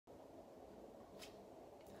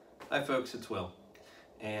Hi folks, it's Will,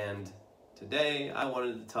 and today I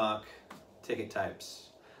wanted to talk ticket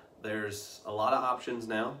types. There's a lot of options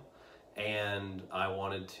now, and I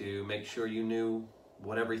wanted to make sure you knew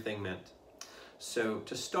what everything meant. So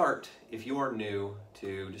to start, if you are new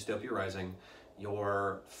to Dystopia Rising,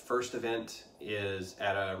 your first event is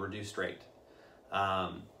at a reduced rate.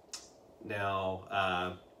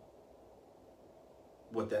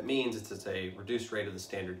 What that means is it's a reduced rate of the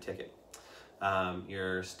standard ticket.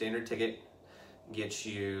 Your standard ticket gets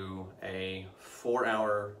you a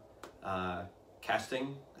 4-hour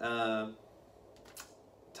casting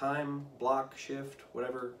time, block, shift,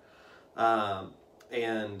 whatever.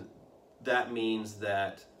 And that means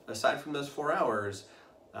that aside from those 4 hours,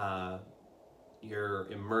 you're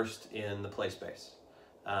immersed in the play space.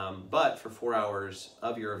 But for 4 hours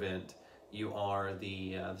of your event, you are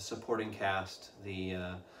the supporting cast,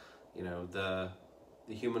 the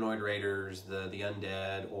humanoid raiders, the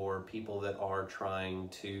undead, or people that are trying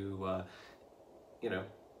to,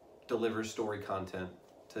 deliver story content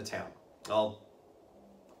to town. I'll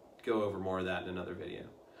go over more of that in another video.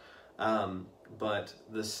 But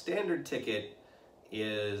the standard ticket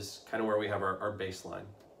is kind of where we have our baseline.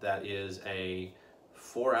 That is a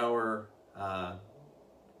 4-hour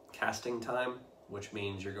casting time, which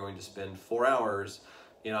means you're going to spend 4 hours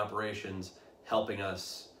in operations helping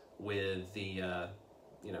us with the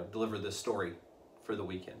deliver the story for the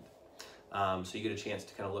weekend. So you get a chance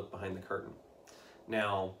to kind of look behind the curtain.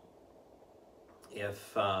 Now,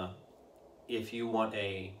 if you want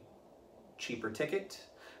a cheaper ticket,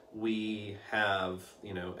 we have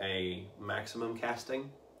a maximum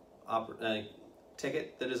casting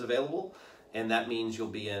ticket that is available, and that means you'll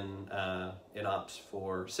be in ops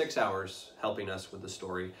for 6 hours helping us with the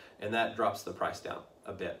story, and that drops the price down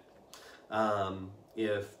a bit.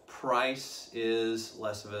 If price is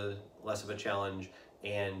less of a challenge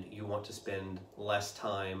and you want to spend less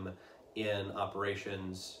time in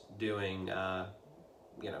operations doing the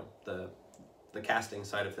casting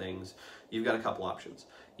side of things, you've got a couple options.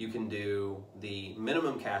 You can do the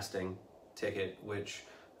minimum casting ticket, which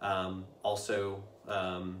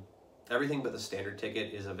everything but the standard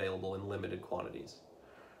ticket is available in limited quantities.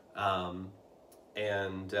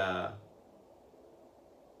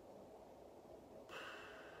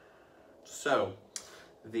 So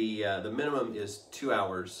the minimum is 2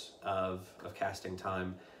 hours of casting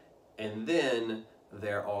time, and then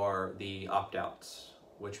there are the opt-outs,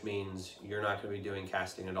 which means you're not going to be doing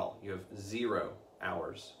casting at all. You have 0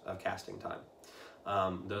 hours of casting time.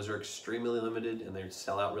 Those are extremely limited and they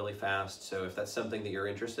sell out really fast. So if that's something that you're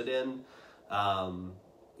interested in,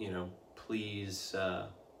 please,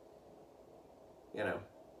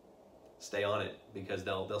 stay on it, because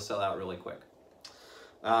they'll sell out really quick.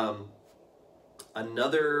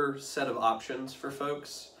 Another set of options for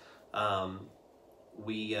folks,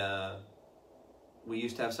 we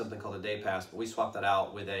used to have something called a day pass, but we swapped that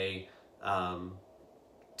out with a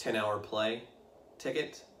 10-hour play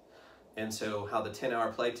ticket. And so how the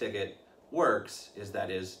 10-hour play ticket works is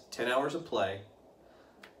 10 hours of play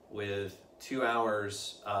with 2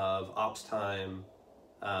 hours of ops time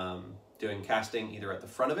doing casting either at the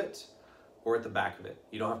front of it or at the back of it.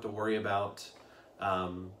 You don't have to worry about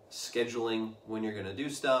scheduling when you're going to do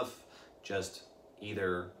stuff, just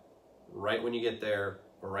either right when you get there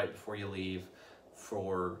or right before you leave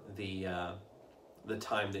for the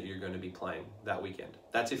time that you're going to be playing that weekend.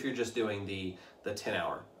 That's if you're just doing the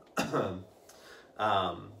 10-hour.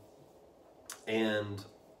 And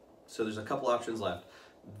so there's a couple options left.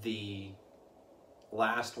 The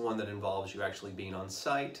last one that involves you actually being on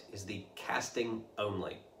site is the casting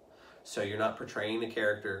only. So you're not portraying a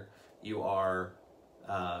character, you are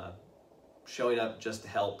showing up just to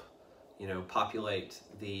help populate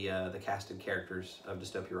the casted characters of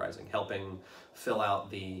Dystopia Rising, helping fill out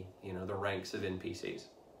the ranks of NPCs.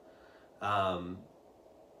 And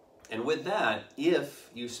with that, if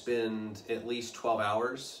you spend at least 12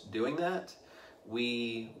 hours doing that,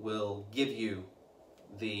 we will give you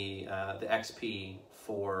the XP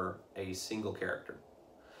for a single character.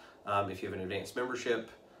 If you have an advanced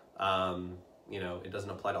membership, it doesn't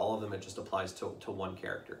apply to all of them, it just applies to one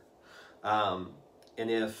character. And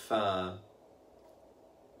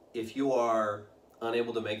if you are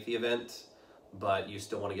unable to make the event, but you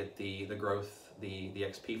still want to get the growth, the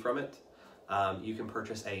XP from it, you can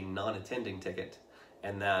purchase a non-attending ticket,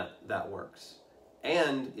 and that works.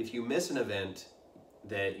 And if you miss an event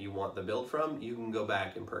that you want the build from, you can go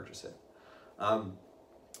back and purchase it.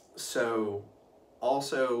 So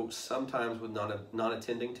also sometimes with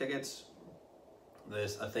non-attending tickets,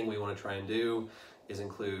 a thing we want to try and do is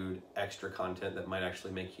include extra content that might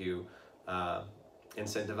actually make you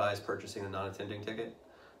incentivize purchasing a non-attending ticket.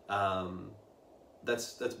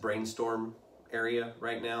 That's brainstorm area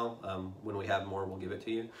right now. When we have more, we'll give it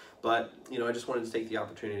to you. But I just wanted to take the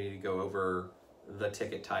opportunity to go over the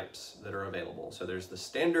ticket types that are available. So there's the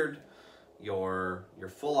standard, your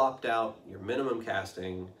full opt-out, your minimum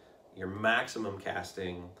casting, your maximum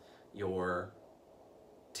casting, your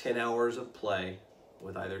 10 hours of play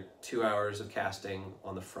with either 2 hours of casting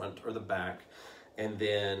on the front or the back, and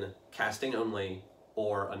then casting only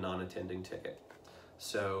or a non-attending ticket.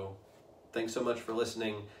 So thanks so much for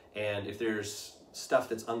listening, and if there's stuff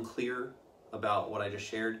that's unclear about what I just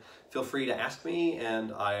shared, feel free to ask me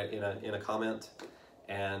and in a comment,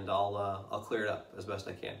 and I'll clear it up as best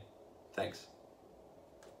I can. Thanks.